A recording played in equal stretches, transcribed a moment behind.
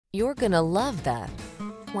You're gonna love the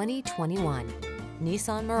 2021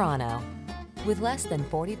 Nissan Murano. With less than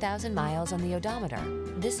 40,000 miles on the odometer,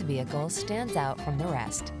 this vehicle stands out from the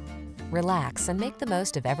rest. Relax and make the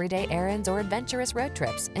most of everyday errands or adventurous road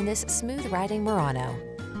trips in this smooth-riding Murano.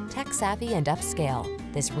 Tech-savvy and upscale,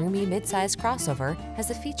 this roomy mid-sized crossover has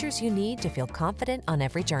the features you need to feel confident on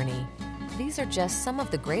every journey. These are just some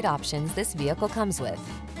of the great options this vehicle comes with: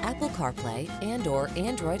 Apple CarPlay and/or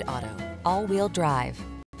Android Auto, all-wheel drive,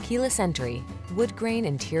 keyless entry, wood-grain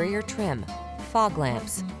interior trim, fog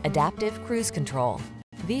lamps, adaptive cruise control,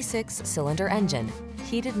 V6 cylinder engine,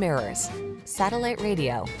 heated mirrors, satellite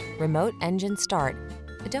radio, remote engine start.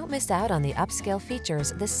 Don't miss out on the upscale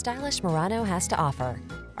features this stylish Murano has to offer.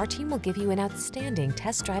 Our team will give you an outstanding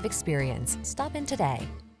test drive experience. Stop in today.